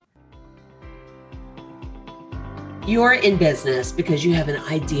You're in business because you have an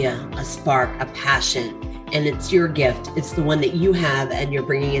idea, a spark, a passion, and it's your gift. It's the one that you have and you're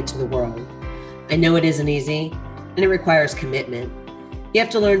bringing it to the world. I know it isn't easy and it requires commitment. You have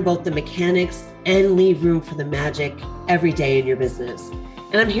to learn both the mechanics and leave room for the magic every day in your business.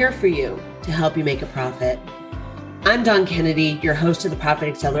 And I'm here for you to help you make a profit. I'm Dawn Kennedy, your host of the Profit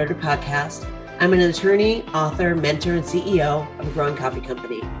Accelerator podcast. I'm an attorney, author, mentor, and CEO of a growing coffee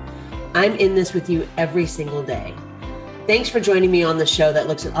company. I'm in this with you every single day. Thanks for joining me on the show that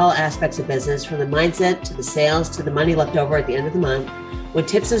looks at all aspects of business, from the mindset to the sales to the money left over at the end of the month, with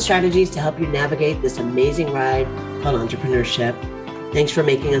tips and strategies to help you navigate this amazing ride called entrepreneurship. Thanks for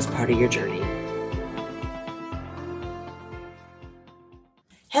making us part of your journey.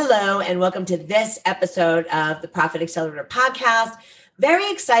 Hello, and welcome to this episode of the Profit Accelerator podcast. Very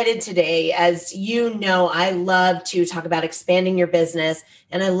excited today. As you know, I love to talk about expanding your business,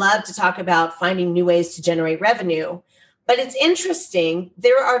 and I love to talk about finding new ways to generate revenue. But it's interesting,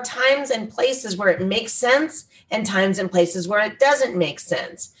 there are times and places where it makes sense and times and places where it doesn't make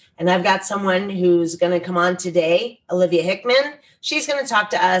sense. And I've got someone who's going to come on today, Olivia Hickman. She's going to talk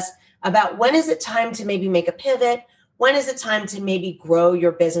to us about when is it time to maybe make a pivot? When is it time to maybe grow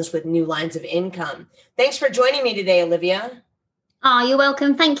your business with new lines of income? Thanks for joining me today, Olivia. Oh, you're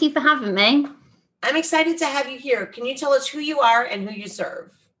welcome. Thank you for having me. I'm excited to have you here. Can you tell us who you are and who you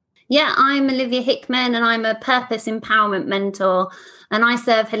serve? Yeah, I'm Olivia Hickman and I'm a purpose empowerment mentor, and I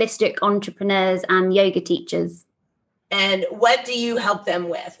serve holistic entrepreneurs and yoga teachers. And what do you help them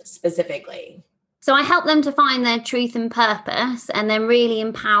with specifically? So I help them to find their truth and purpose, and then really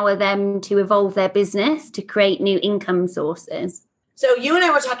empower them to evolve their business to create new income sources. So you and I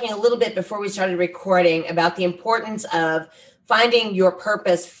were talking a little bit before we started recording about the importance of finding your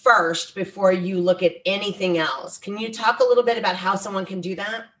purpose first before you look at anything else. Can you talk a little bit about how someone can do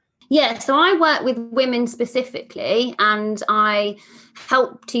that? Yeah, so I work with women specifically, and I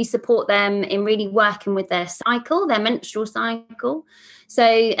help to support them in really working with their cycle, their menstrual cycle. So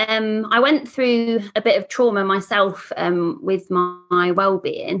I went through a bit of trauma myself with my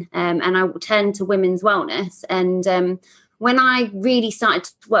well-being, and I turned to women's wellness. And when I really started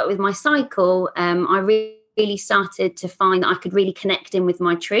to work with my cycle, I really started to find that I could really connect in with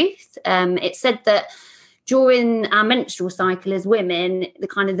my truth. It said that during our menstrual cycle as women,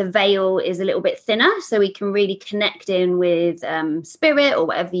 the veil is a little bit thinner, so we can really connect in with spirit, or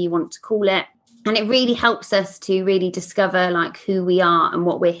whatever you want to call it. And it really helps us to really discover who we are and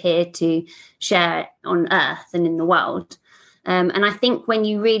what we're here to share on earth and in the world. And I think when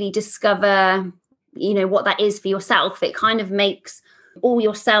you really discover, what that is for yourself, it kind of makes all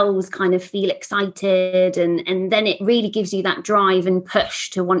your cells kind of feel excited, and then it really gives you that drive and push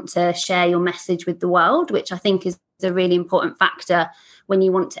to want to share your message with the world, which I think is a really important factor when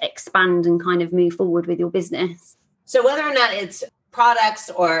you want to expand and kind of move forward with your business. So whether or not it's products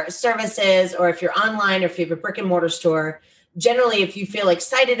or services, or if you're online, or if you have a brick and mortar store, generally, if you feel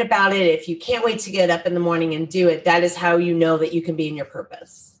excited about it, if you can't wait to get up in the morning and do it, that is how you know that you can be in your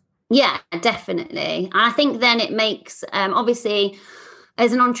purpose. Yeah, definitely. I think then it makes, obviously,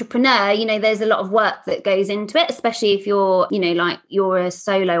 as an entrepreneur, there's a lot of work that goes into it, especially if you're, you're a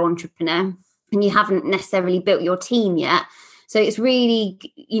solo entrepreneur and you haven't necessarily built your team yet. So it's really,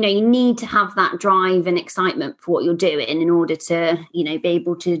 you need to have that drive and excitement for what you're doing in order to, be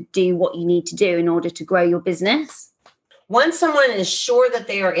able to do what you need to do in order to grow your business. Once someone is sure that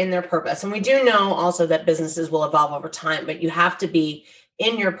they are in their purpose, and we do know also that businesses will evolve over time, but you have to be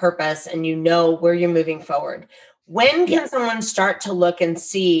in your purpose and where you're moving forward. When can someone start to look and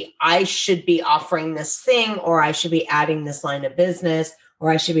see, I should be offering this thing, or I should be adding this line of business, or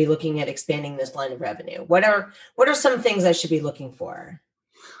I should be looking at expanding this line of revenue? What are some things I should be looking for?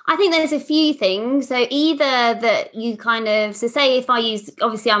 I think there's a few things. So either that you so say if I use,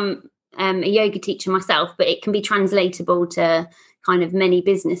 obviously I'm a yoga teacher myself, but it can be translatable to kind of many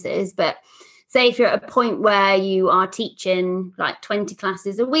businesses. But say if you're at a point where you are teaching 20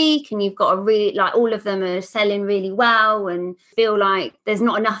 classes a week and you've got a really, all of them are selling really well and feel like there's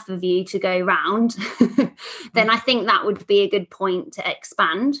not enough of you to go round, then I think that would be a good point to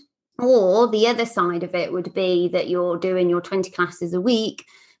expand. Or the other side of it would be that you're doing your 20 classes a week,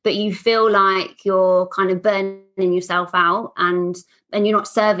 but you feel like you're kind of burning yourself out and you're not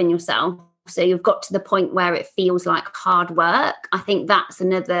serving yourself. So you've got to the point where it feels like hard work. I think that's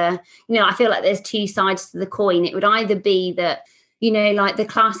another, I feel like there's two sides to the coin. It would either be that, the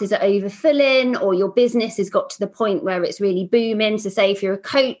classes are overfilling, or your business has got to the point where it's really booming. So say if you're a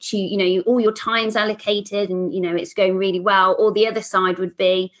coach, all your time's allocated and, it's going really well. Or the other side would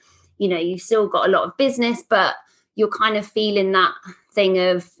be, you've still got a lot of business, but you're kind of feeling that thing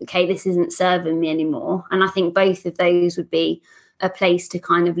of, okay, this isn't serving me anymore. And I think both of those would be a place to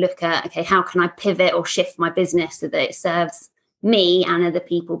kind of look at, okay, how can I pivot or shift my business so that it serves me and other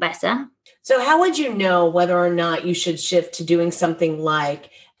people better? So how would you know whether or not you should shift to doing something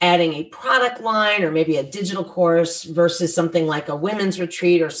like adding a product line or maybe a digital course versus something like a women's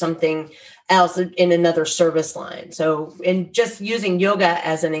retreat or something else in another service line? So in just using yoga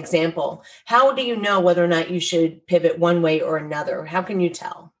as an example, how do you know whether or not you should pivot one way or another? How can you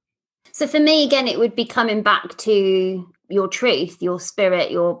tell? So for me, again, it would be coming back to your truth, your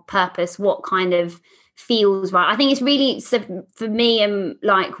spirit, your purpose, what kind of feels right. I think it's really, so for me and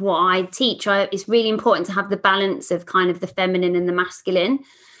like what I teach, it's really important to have the balance of kind of the feminine and the masculine.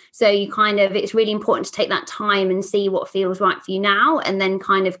 So you kind of, it's really important to take that time and see what feels right for you now, and then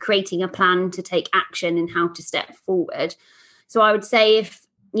kind of creating a plan to take action and how to step forward. So I would say if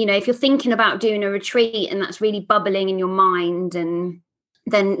you're thinking about doing a retreat and that's really bubbling in your mind, and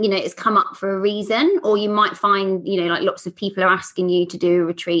then, it's come up for a reason, or you might find, like lots of people are asking you to do a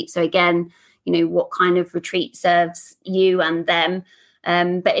retreat. So again, what kind of retreat serves you and them.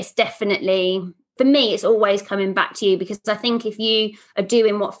 But it's definitely, for me, it's always coming back to you, because I think if you are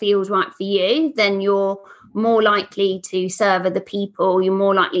doing what feels right for you, then you're more likely to serve other people. You're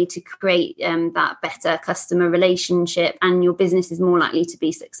more likely to create that better customer relationship, and your business is more likely to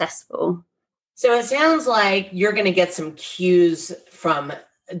be successful. So it sounds like you're going to get some cues from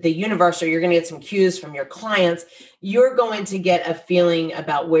the universe, or you're going to get some cues from your clients. You're going to get a feeling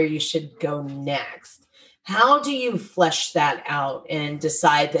about where you should go next. How do you flesh that out and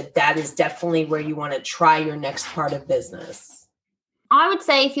decide that that is definitely where you want to try your next part of business? I would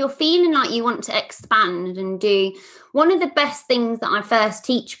say if you're feeling like you want to expand and do, one of the best things that I first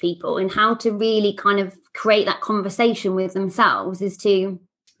teach people in how to really kind of create that conversation with themselves is to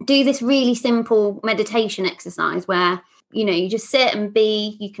do this really simple meditation exercise where, you just sit and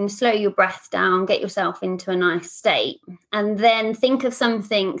you can slow your breath down, get yourself into a nice state, and then think of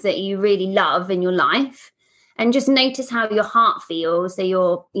something that you really love in your life, and just notice how your heart feels. So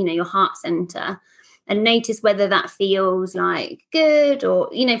your heart center, and notice whether that feels like good, or,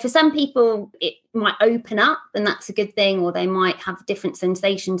 for some people it might open up and that's a good thing, or they might have different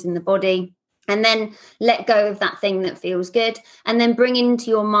sensations in the body. And then let go of that thing that feels good, and then bring into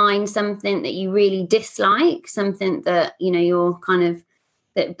your mind something that you really dislike, something that, you're kind of,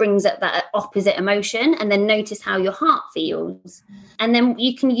 that brings up that opposite emotion, and then notice how your heart feels. And then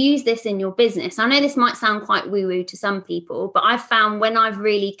you can use this in your business. I know this might sound quite woo-woo to some people, but I've found when I've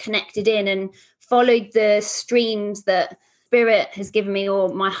really connected in and followed the streams that spirit has given me, or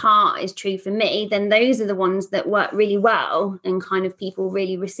my heart is true for me, then those are the ones that work really well and kind of people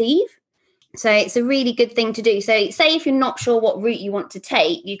really receive. So it's a really good thing to do. So say if you're not sure what route you want to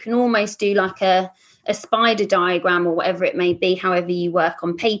take, you can almost do like a spider diagram or whatever it may be, however you work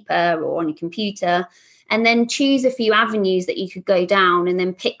on paper or on your computer, and then choose a few avenues that you could go down, and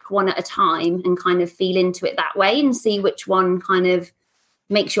then pick one at a time and kind of feel into it that way, and see which one kind of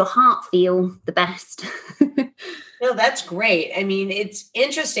makes your heart feel the best. No, that's great. I mean, it's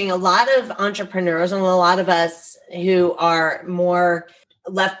interesting. A lot of entrepreneurs, and a lot of us who are more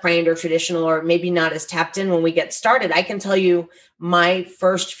left-brained or traditional, or maybe not as tapped in when we get started. I can tell you my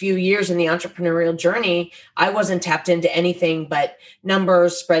first few years in the entrepreneurial journey, I wasn't tapped into anything but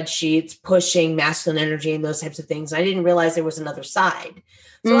numbers, spreadsheets, pushing, masculine energy, and those types of things. I didn't realize there was another side.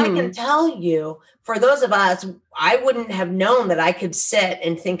 So I can tell you, for those of us, I wouldn't have known that I could sit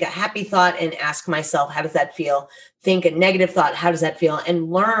and think a happy thought and ask myself, how does that feel? Think a negative thought, how does that feel?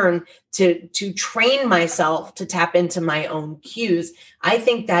 And learn to train myself to tap into my own cues. I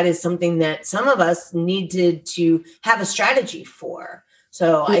think that is something that some of us needed to have a strategy for.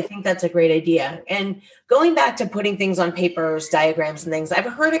 So I think that's a great idea. And going back to putting things on papers, diagrams and things,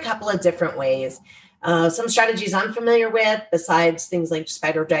 I've heard a couple of different ways. Some strategies I'm familiar with, besides things like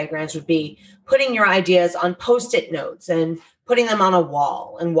spider diagrams, would be putting your ideas on Post-it notes and putting them on a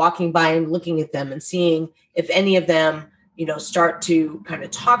wall and walking by and looking at them and seeing if any of them, start to kind of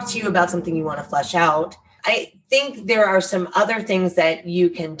talk to you about something you want to flesh out. I think there are some other things that you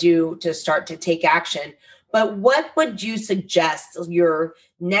can do to start to take action. But what would you suggest your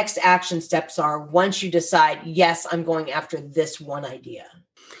next action steps are once you decide, yes, I'm going after this one idea?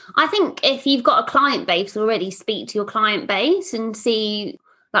 I think if you've got a client base already, speak to your client base and see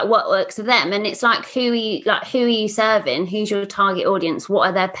like what works for them. And it's like, who are you serving? Who's your target audience? What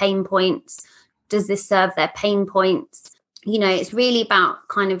are their pain points? Does this serve their pain points? It's really about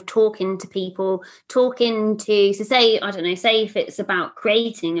kind of talking to people, so say if it's about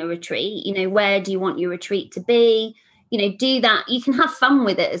creating a retreat, where do you want your retreat to be? do that. You can have fun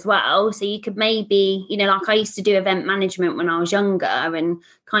with it as well. So you could maybe, like I used to do event management when I was younger, and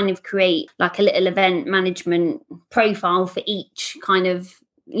kind of create like a little event management profile for each kind of,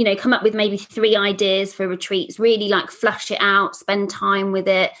 come up with maybe 3 ideas for retreats, really like flush it out, spend time with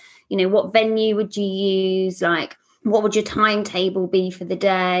it. What venue would you use? Like, what would your timetable be for the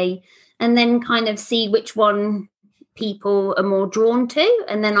day? And then kind of see which one people are more drawn to.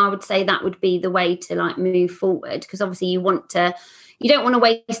 And then I would say that would be the way to like move forward, because obviously you don't want to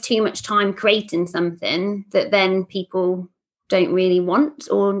waste too much time creating something that then people don't really want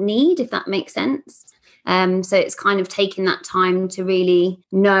or need, if that makes sense. So it's kind of taking that time to really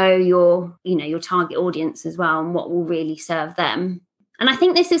know your target audience as well, and what will really serve them. And I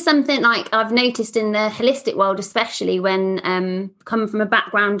think this is something like I've noticed in the holistic world, especially when come from a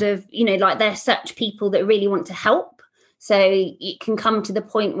background of, like they're such people that really want to help. So it can come to the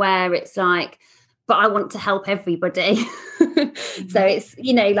point where it's like, but I want to help everybody. So it's,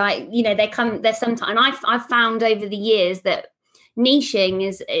 there's sometimes, and I've found over the years that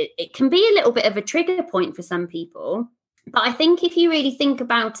niching it can be a little bit of a trigger point for some people. But I think if you really think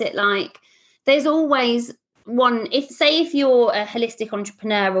about it, like there's always one, if you're a holistic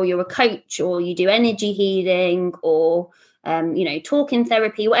entrepreneur, or you're a coach, or you do energy healing, or talking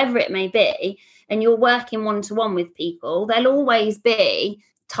therapy, whatever it may be, and you're working one-to-one with people, there'll always be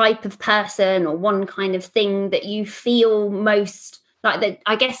type of person or one kind of thing that you feel most like. That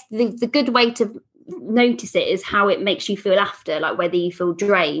I guess the good way to notice it is how it makes you feel after, like whether you feel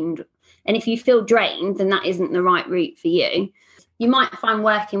drained. And if you feel drained, then that isn't the right route for you. You might find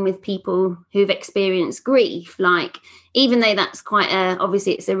working with people who've experienced grief, like even though that's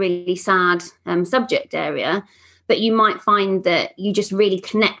obviously it's a really sad subject area, but you might find that you just really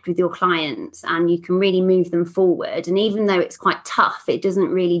connect with your clients and you can really move them forward. And even though it's quite tough, it doesn't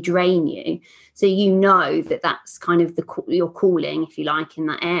really drain you. So that's kind of your calling, if you like, in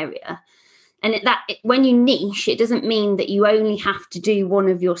that area. And when you niche, it doesn't mean that you only have to do one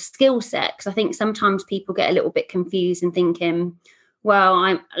of your skill sets. Because I think sometimes people get a little bit confused and thinking, well,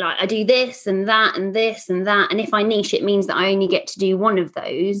 I do this and that and this and that. And if I niche, it means that I only get to do one of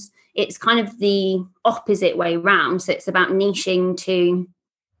those. It's kind of the opposite way round. So it's about niching to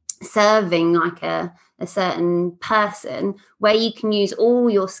serving like a certain person, where you can use all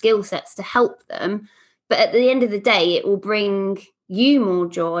your skill sets to help them. But at the end of the day, it will bring you more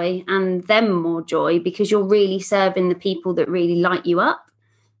joy and them more joy, because you're really serving the people that really light you up.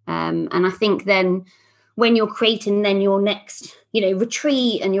 And I think then when you're creating then your next,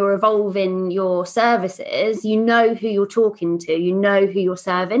 retreat, and you're evolving your services, who you're talking to, who you're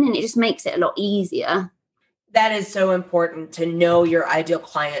serving, and it just makes it a lot easier. That is so important, to know your ideal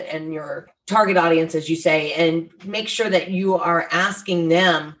client and your target audience, as you say, and make sure that you are asking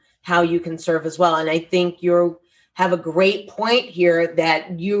them how you can serve as well. And I think you have a great point here,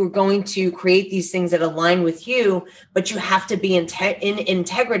 that you're going to create these things that align with you, but you have to be in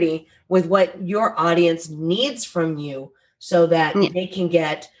integrity with what your audience needs from you, so that they can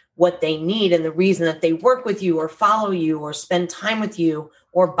get what they need. And the reason that they work with you or follow you or spend time with you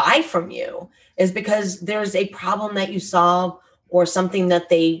or buy from you is because there's a problem that you solve, or something that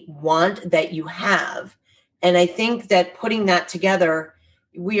they want that you have. And I think that putting that together,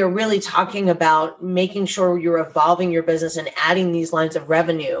 we are really talking about making sure you're evolving your business and adding these lines of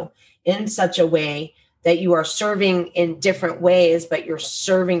revenue in such a way that you are serving in different ways, but you're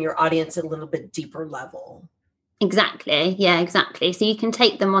serving your audience at a little bit deeper level. Exactly. Yeah, exactly. So you can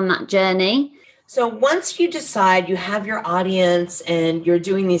take them on that journey. So once you decide you have your audience and you're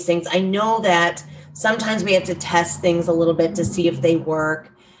doing these things, I know that sometimes we have to test things a little bit to see if they work.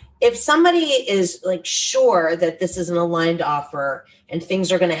 If somebody is like sure that this is an aligned offer and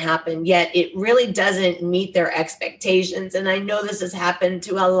things are going to happen, yet it really doesn't meet their expectations. And I know this has happened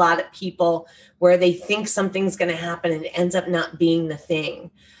to a lot of people, where they think something's going to happen and it ends up not being the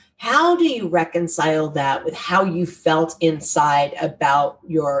thing. How do you reconcile that with how you felt inside about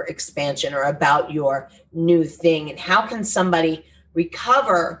your expansion or about your new thing? And how can somebody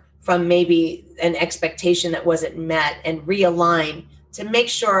recover from maybe an expectation that wasn't met and realign to make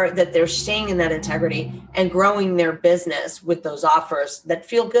sure that they're staying in that integrity and growing their business with those offers that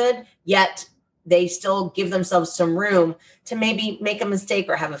feel good, yet they still give themselves some room to maybe make a mistake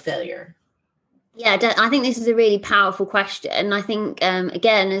or have a failure? Yeah, I think this is a really powerful question. I think,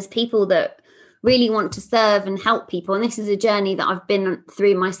 again, as people that really want to serve and help people, and this is a journey that I've been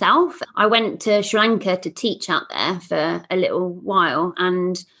through myself. I went to Sri Lanka to teach out there for a little while,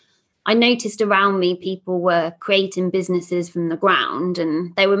 and I noticed around me people were creating businesses from the ground,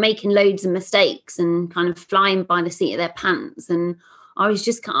 and they were making loads of mistakes and kind of flying by the seat of their pants. And I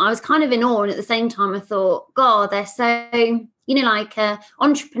was kind of in awe. And at the same time, I thought, God, they're so, like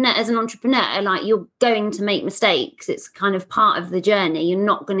as an entrepreneur, like you're going to make mistakes. It's kind of part of the journey. You're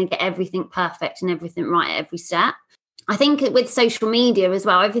not going to get everything perfect and everything right at every step. I think with social media as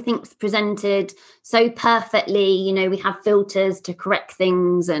well, everything's presented so perfectly. We have filters to correct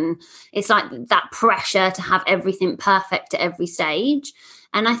things, and it's like that pressure to have everything perfect at every stage.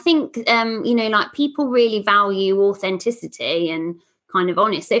 And I think, like people really value authenticity and kind of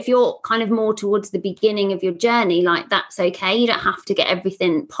honest. So if you're kind of more towards the beginning of your journey, like that's okay. You don't have to get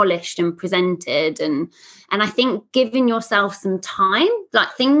everything polished and presented. And I think giving yourself some time,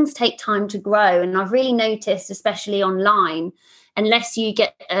 like things take time to grow. And I've really noticed, especially online, unless you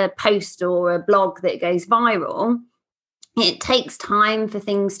get a post or a blog that goes viral, it takes time for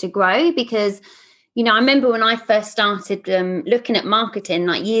things to grow. Because I remember when I first started looking at marketing,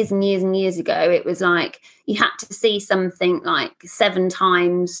 like years and years and years ago, it was like you had to see something like 7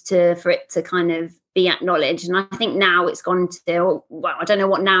 times for it to kind of be acknowledged. And I think now it's gone to, well, I don't know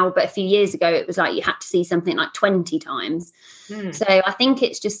what now, but a few years ago, it was like you had to see something like 20 times. So I think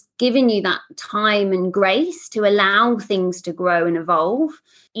it's just giving you that time and grace to allow things to grow and evolve.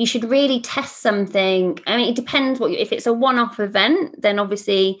 You should really test something. I mean, it depends if it's a one-off event, then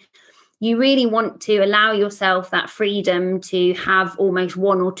obviously you really want to allow yourself that freedom to have almost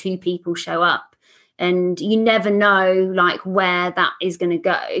 1 or 2 people show up. And you never know like where that is going to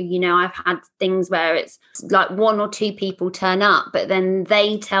go. I've had things where it's like 1 or 2 people turn up, but then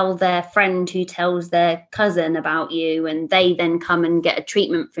they tell their friend who tells their cousin about you, and they then come and get a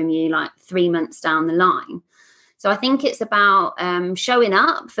treatment from you like 3 months down the line. So I think it's about showing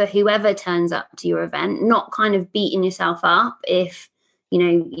up for whoever turns up to your event, not kind of beating yourself up if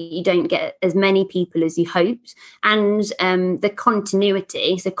you don't get as many people as you hoped. And the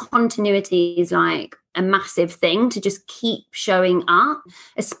continuity. So continuity is like a massive thing, to just keep showing up,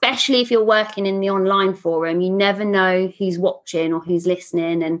 especially if you're working in the online forum. You never know who's watching or who's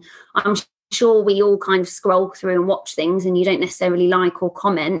listening. And I'm sure we all kind of scroll through and watch things and you don't necessarily like or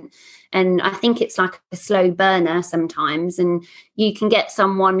comment. And I think it's like a slow burner sometimes. And you can get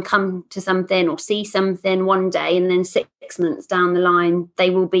someone come to something or see something one day, and then 6 months down the line, they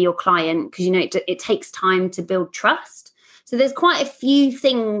will be your client, because, it takes time to build trust. So there's quite a few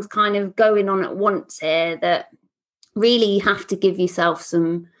things kind of going on at once here that really you have to give yourself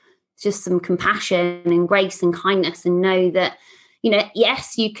some compassion and grace and kindness, and know that,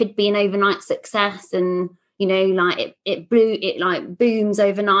 yes, you could be an overnight success and, like it booms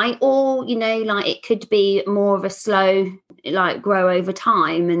overnight, or, like it could be more of a slow, like grow over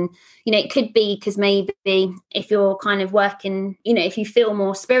time. And, it could be because maybe if you're kind of working, if you feel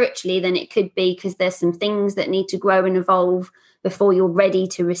more spiritually, then it could be because there's some things that need to grow and evolve before you're ready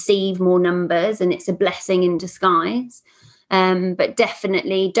to receive more numbers, and it's a blessing in disguise. But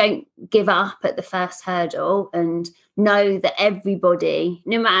definitely don't give up at the first hurdle, and know that everybody,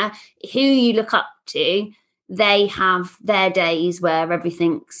 no matter who you look up to, they have their days where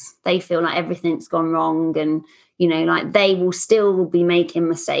they feel like everything's gone wrong, and, like they will still be making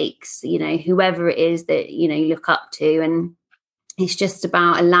mistakes, whoever it is that, you look up to. And it's just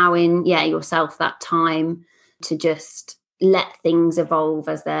about allowing, yourself that time to just let things evolve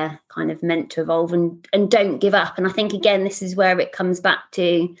as they're kind of meant to evolve, and don't give up. And I think, again, this is where it comes back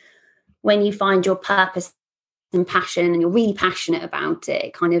to when you find your purpose and passion and you're really passionate about it,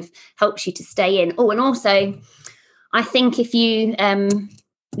 it kind of helps you to stay in. Oh, and also I think if you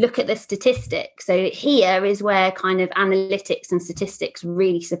look at the statistics, so here is where kind of analytics and statistics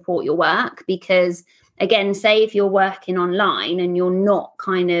really support your work. Because again, say if you're working online and you're not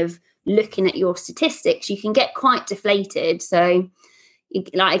kind of looking at your statistics, you can get quite deflated. So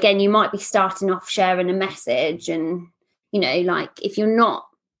like, again, you might be starting off sharing a message, and, like if you're not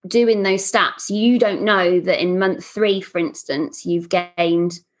doing those stats, you don't know that in month 3, for instance, you've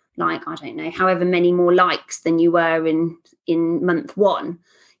gained like, I don't know, however many more likes than you were in month 1,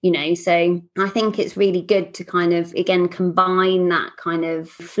 so I think it's really good to kind of, again, combine that kind of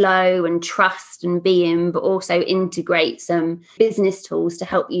flow and trust and being, but also integrate some business tools to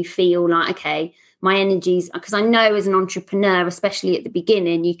help you feel like, okay, my energies, because I know as an entrepreneur, especially at the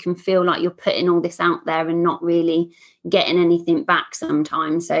beginning, you can feel like you're putting all this out there and not really getting anything back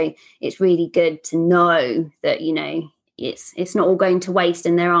sometimes. So it's really good to know that, it's not all going to waste,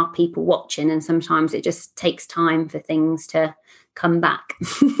 and there are people watching, and sometimes it just takes time for things to come back.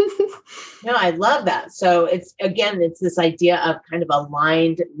 No, I love that. So it's this idea of kind of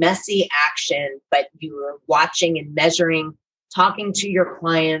aligned, messy action, but you're watching and measuring, talking to your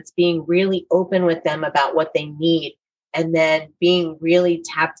clients, being really open with them about what they need, and then being really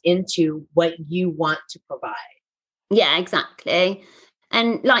tapped into what you want to provide. Yeah, exactly.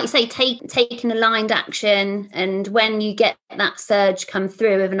 And like you say, taking aligned action. And when you get that surge come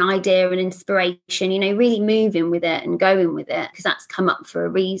through of an idea and inspiration, really moving with it and going with it, because that's come up for a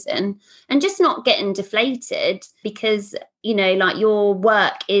reason. And just not getting deflated, because, like your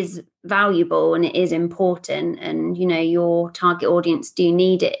work is valuable and it is important, and, your target audience do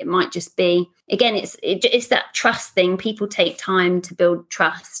need it. It might just be, again, it's that trust thing. People take time to build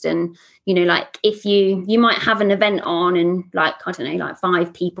trust. And like if you might have an event on and like, I don't know, like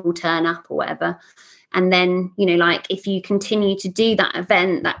 5 people turn up or whatever. And then, like if you continue to do that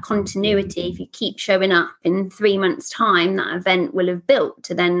event, that continuity, if you keep showing up, in 3 months' time, that event will have built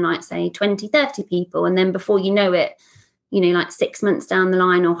to then like say 20, 30 people. And then before you know it, like 6 months down the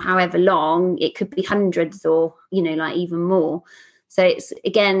line or however long, it could be hundreds or, like even more. So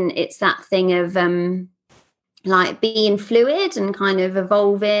it's that thing of, like being fluid and kind of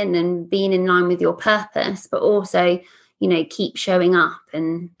evolving and being in line with your purpose, but also, keep showing up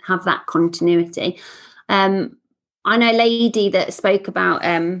and have that continuity. I know a lady that spoke about,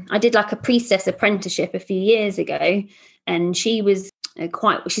 I did like a priestess apprenticeship a few years ago, and she was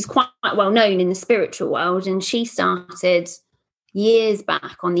she's quite well known in the spiritual world. And she started years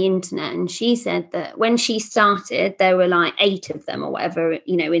back on the internet. And she said that when she started, there were like 8 of them or whatever,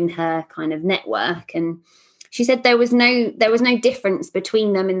 in her kind of network. And she said there was no difference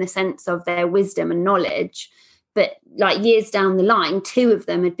between them in the sense of their wisdom and knowledge. But like years down the line, 2 of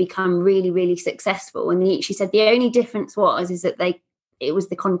them had become really, really successful. And she said the only difference is that it was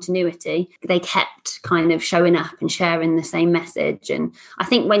the continuity. They kept kind of showing up and sharing the same message. And I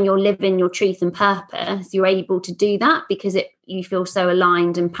think when you're living your truth and purpose, you're able to do that because you feel so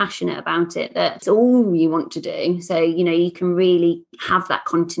aligned and passionate about it that it's all you want to do. So, you can really have that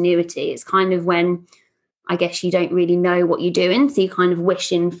continuity. It's kind of when, I guess, you don't really know what you're doing. So you're kind of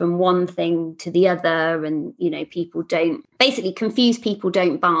wishing from one thing to the other. And, people don't, basically confused people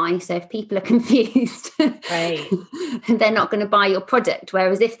don't buy. So if people are confused, right, they're not going to buy your product.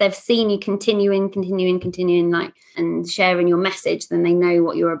 Whereas if they've seen you continuing, like, and sharing your message, then they know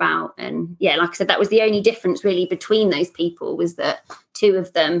what you're about. And yeah, like I said, that was the only difference really between those people, was that 2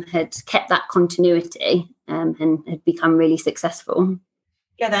 of them had kept that continuity and had become really successful.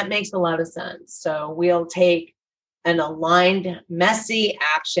 Yeah, that makes a lot of sense. So we'll take an aligned, messy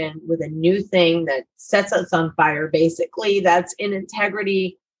action with a new thing that sets us on fire, basically, that's in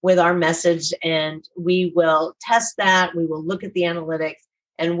integrity with our message. And we will test that. We will look at the analytics,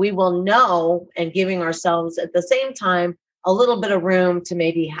 and we will know, and giving ourselves at the same time a little bit of room to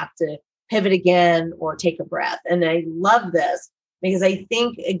maybe have to pivot again or take a breath. And I love this because I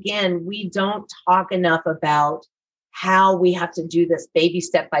think, again, we don't talk enough about how we have to do this baby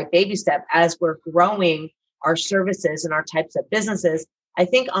step by baby step as we're growing our services and our types of businesses. I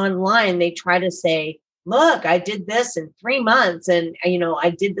think online they try to say, look, I did this in 3 months and,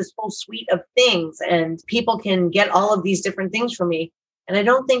 I did this whole suite of things and people can get all of these different things from me. And I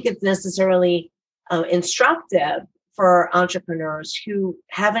don't think it's necessarily instructive for entrepreneurs who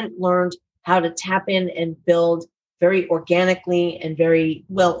haven't learned how to tap in and build very organically and very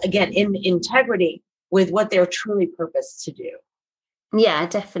well, again, in integrity with what they're truly purposed to do. Yeah,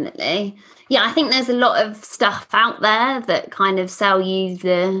 definitely. Yeah, I think there's a lot of stuff out there that kind of sell you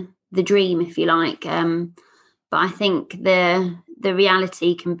the dream, if you like. But I think the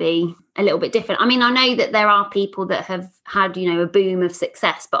reality can be a little bit different. I mean, I know that there are people that have had, a boom of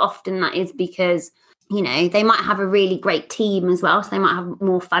success, but often that is because, they might have a really great team as well. So they might have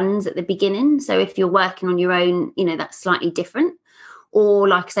more funds at the beginning. So if you're working on your own, that's slightly different. Or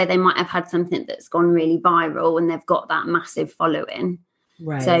like I say, they might have had something that's gone really viral and they've got that massive following.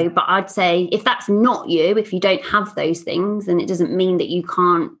 Right. So, but I'd say if that's not you, if you don't have those things, then it doesn't mean that you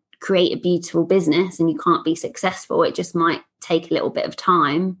can't create a beautiful business and you can't be successful. It just might take a little bit of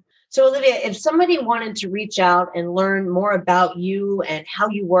time. So Olivia, if somebody wanted to reach out and learn more about you and how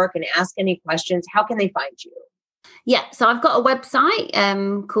you work and ask any questions, how can they find you? Yeah, so I've got a website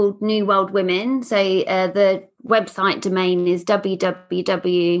called New World Women. So the website domain is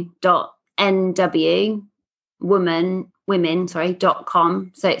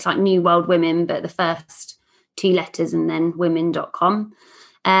www.nwwomen.com. So it's like New World Women, but the first 2 letters and then women.com.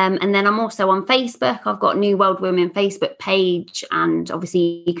 And then I'm also on Facebook. I've got New World Women Facebook page, and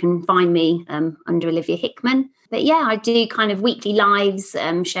obviously you can find me under Olivia Hickman. But yeah, I do kind of weekly lives,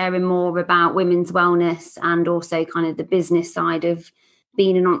 sharing more about women's wellness and also kind of the business side of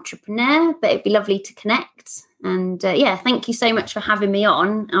being an entrepreneur. But it'd be lovely to connect. And thank you so much for having me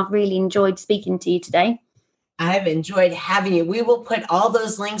on. I've really enjoyed speaking to you today. I've enjoyed having you. We will put all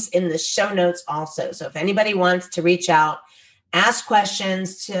those links in the show notes also. So if anybody wants to reach out ask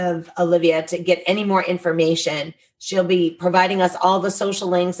questions to Olivia to get any more information. She'll be providing us all the social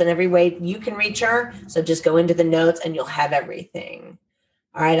links and every way you can reach her. So just go into the notes and you'll have everything.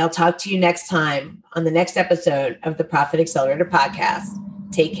 All right. I'll talk to you next time on the next episode of the Profit Accelerator podcast.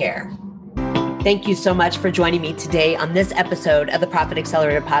 Take care. Thank you so much for joining me today on this episode of the Profit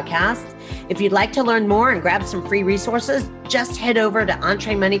Accelerator podcast. If you'd like to learn more and grab some free resources, just head over to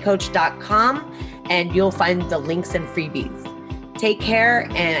entremoneycoach.com and you'll find the links and freebies. Take care,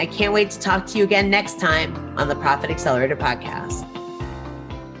 and I can't wait to talk to you again next time on the Profit Accelerator podcast.